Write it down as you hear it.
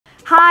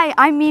Hi,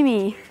 I'm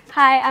Mimi.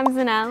 Hi, I'm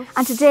Zanelle.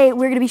 And today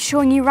we're going to be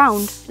showing you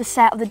around the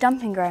set of the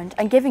dumping ground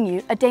and giving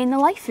you a day in the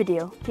life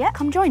video. Yeah,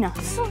 come join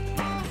us.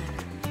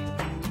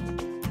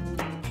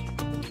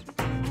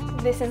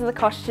 This is the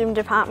costume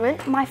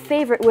department. My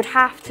favourite would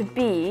have to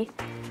be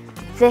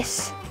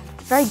this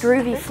very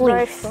groovy fleece.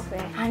 Very fluffy.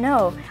 I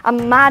know.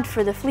 I'm mad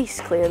for the fleece,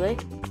 clearly.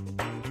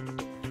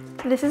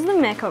 This is the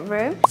makeup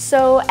room.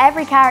 So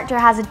every character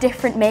has a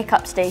different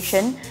makeup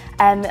station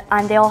and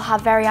they all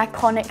have very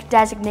iconic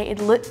designated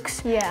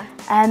looks. Yeah.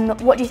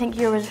 What do you think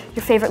your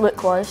favourite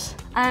look was?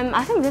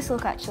 I think this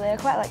look actually, I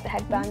quite like the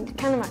headband. It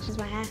kind of matches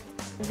my hair.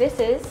 This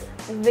is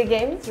the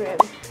games room.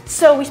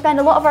 So we spend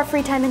a lot of our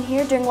free time in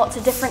here doing lots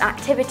of different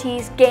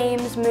activities,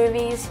 games,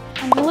 movies.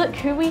 And look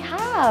who we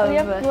have. We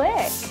have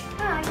Blake.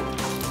 Hi.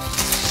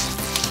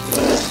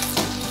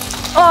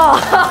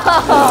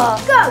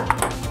 Oh!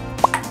 Go!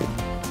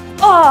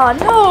 Oh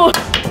no!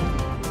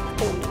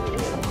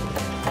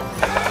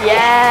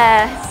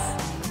 Yes!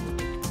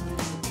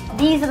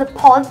 These are the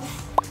pods.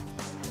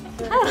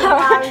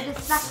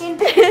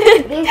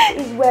 This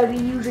is where we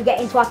usually get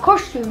into our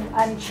costumes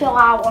and chill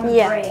out on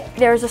a break.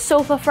 There's a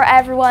sofa for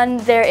everyone,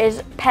 there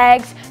is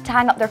pegs to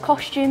hang up their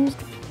costumes.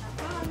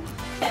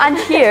 And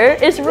here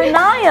is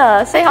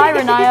Renaya. Say hi,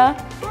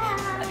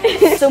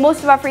 Renaya. So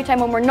most of our free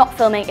time when we're not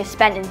filming is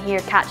spent in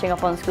here catching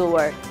up on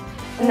schoolwork.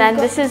 And then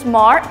this is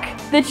Mark,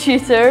 the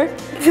tutor,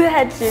 the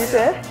head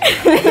tutor.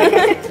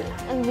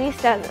 And these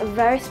stands are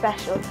very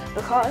special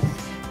because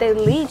they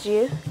lead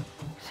you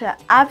to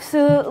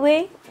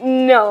absolutely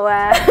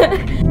nowhere.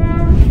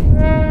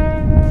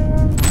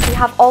 We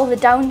have all the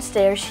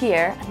downstairs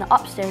here and the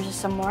upstairs is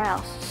somewhere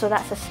else. So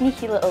that's a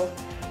sneaky little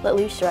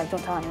Easter egg,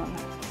 don't tell anyone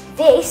that.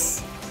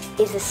 This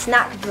is the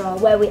snack drawer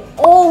where we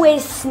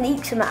always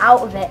sneak some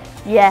out of it.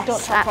 Yes,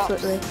 Don't tell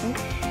absolutely.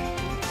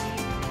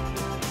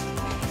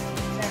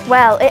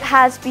 Well, it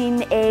has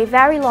been a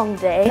very long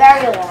day.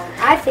 Very long.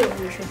 I think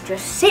we should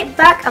just sit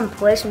back and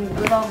play some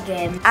good old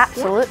games.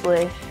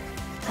 Absolutely.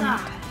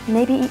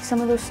 Maybe eat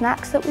some of those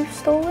snacks that we've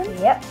stolen?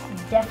 Yep,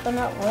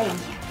 definitely.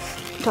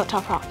 Don't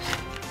tell props.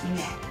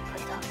 Yeah.